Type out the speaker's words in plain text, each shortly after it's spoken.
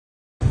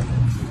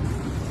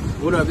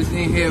What up? It's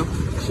Inhale.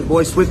 It's your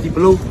boy Swifty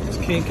Blue. It's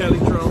King Kelly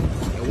Drum.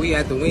 And we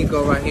at the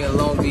Winco right here in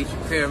Long Beach,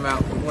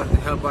 Paramount. We wanted to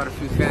help out a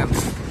few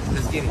families.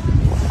 Let's get it.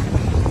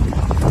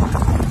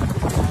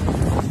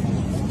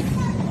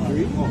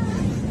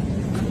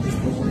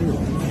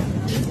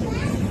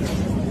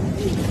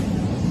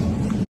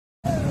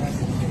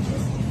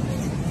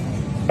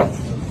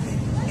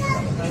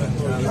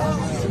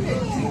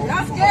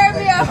 Y'all scared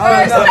me at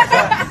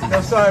first.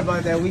 No, sorry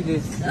about that. We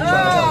just.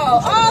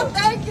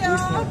 Thank you.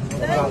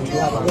 Thank you.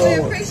 We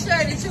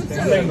appreciate it. You too.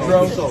 My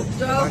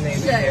name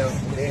is Inhale.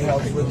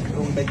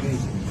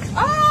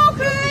 Oh,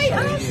 okay.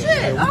 Oh,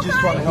 shit. We just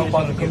trying to help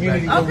out the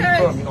community where we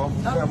from, you know.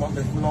 Paramount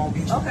from Long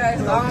Beach. Okay,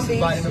 Long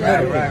Beach.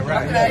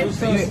 Right. Okay.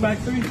 Smack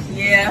 3?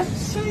 Yeah.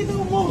 Say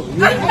no more.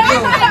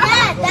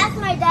 That's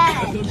my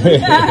dad.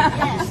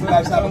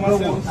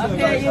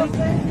 Okay, you.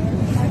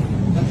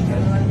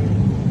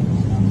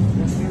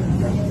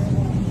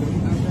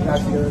 We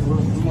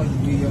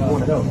want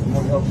to help. We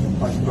want to help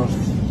find some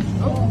groceries.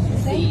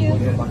 Thank you.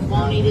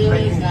 Won't he do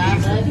it?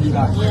 God bless you.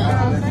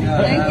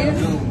 Thank you.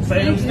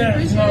 Say them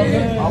snaps.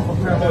 I'm from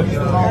Paramount,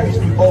 Long Beach.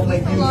 We both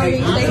make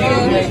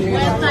music.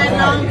 West Side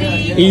Long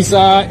Beach. East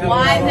side.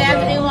 Wise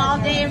Avenue all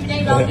day, every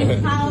day. Long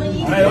Beach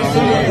College. Thank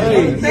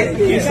you. Thank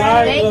you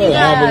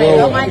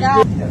guys. Oh my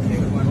God. We're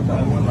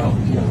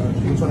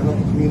trying to help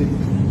the community.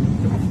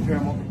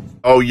 Paramount.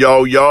 Oh,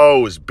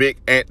 yo, it's Big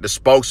Ant, the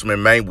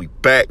spokesman, man. We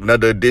back.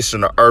 Another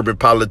edition of Urban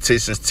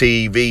Politicians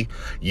TV,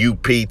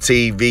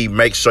 UPTV.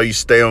 Make sure you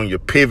stay on your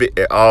pivot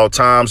at all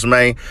times,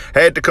 man.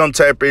 Had to come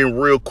tap in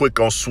real quick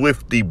on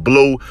Swifty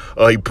Blue.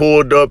 He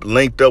pulled up,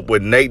 linked up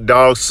with Nate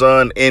Dogg's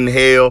son,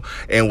 Inhale,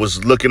 and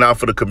was looking out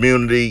for the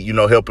community, you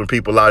know, helping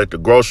people out at the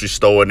grocery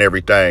store and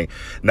everything.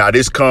 Now,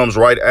 this comes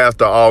right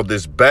after all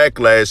this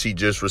backlash he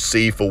just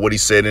received for what he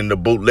said in the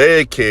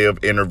Bootleg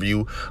Kev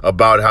interview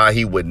about how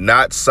he would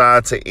not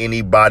sign to anybody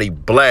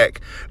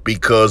black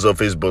because of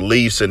his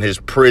beliefs and his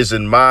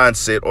prison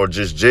mindset or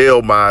just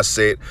jail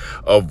mindset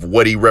of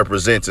what he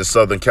represents in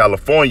Southern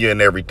California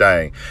and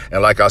everything.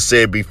 And like I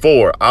said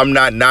before, I'm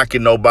not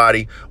knocking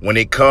nobody when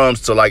it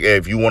comes to like, hey,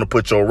 if you want to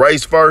put your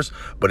race first,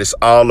 but it's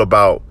all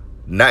about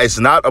it's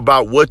not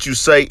about what you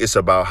say, it's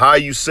about how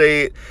you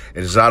say it.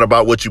 And it's not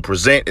about what you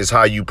present, it's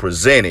how you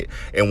present it.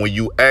 And when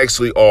you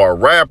actually are a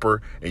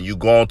rapper and you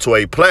go onto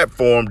a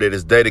platform that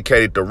is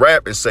dedicated to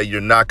rap and say you're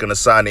not going to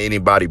sign to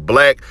anybody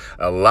black,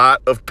 a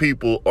lot of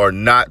people are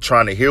not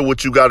trying to hear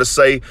what you got to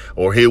say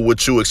or hear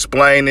what you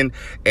explaining.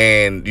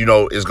 And, you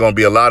know, it's going to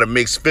be a lot of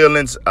mixed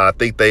feelings. I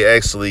think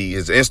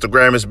his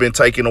Instagram has been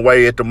taken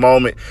away at the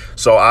moment.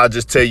 So I'll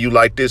just tell you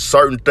like this,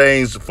 certain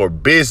things for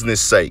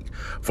business sake,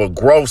 for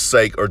growth's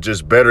sake, are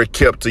just better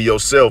kept to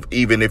yourself,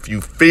 even if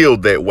you feel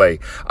that way.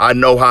 I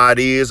know how it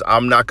is.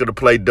 I'm not going to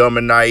play dumb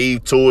and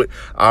naive to it.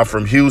 I'm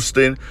from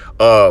Houston.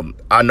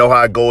 I know how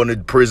I go in the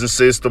prison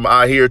system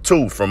out here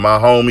too, from my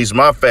homies,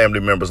 my family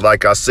members,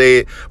 like I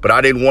said, but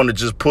I didn't want to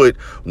just put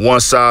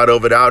one side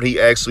of it out. He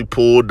actually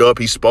pulled up.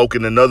 He spoke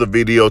in another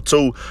video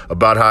too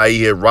about how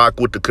he had rocked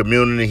with the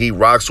community. He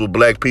rocks with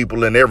black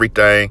people and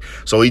everything.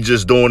 So he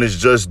just doing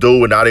his just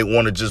do, and I didn't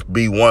want to just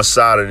be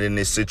one-sided in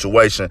this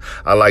situation.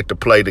 I like to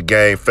play the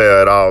game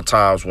fair at all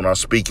times when I'm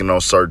speaking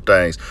on certain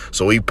things.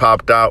 So he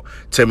popped out.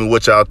 Tell me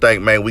what y'all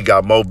think, man. We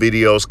got more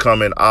videos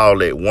coming,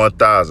 all at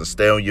 1,000.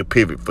 Stay on your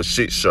pivot for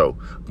shit show.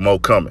 More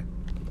coming.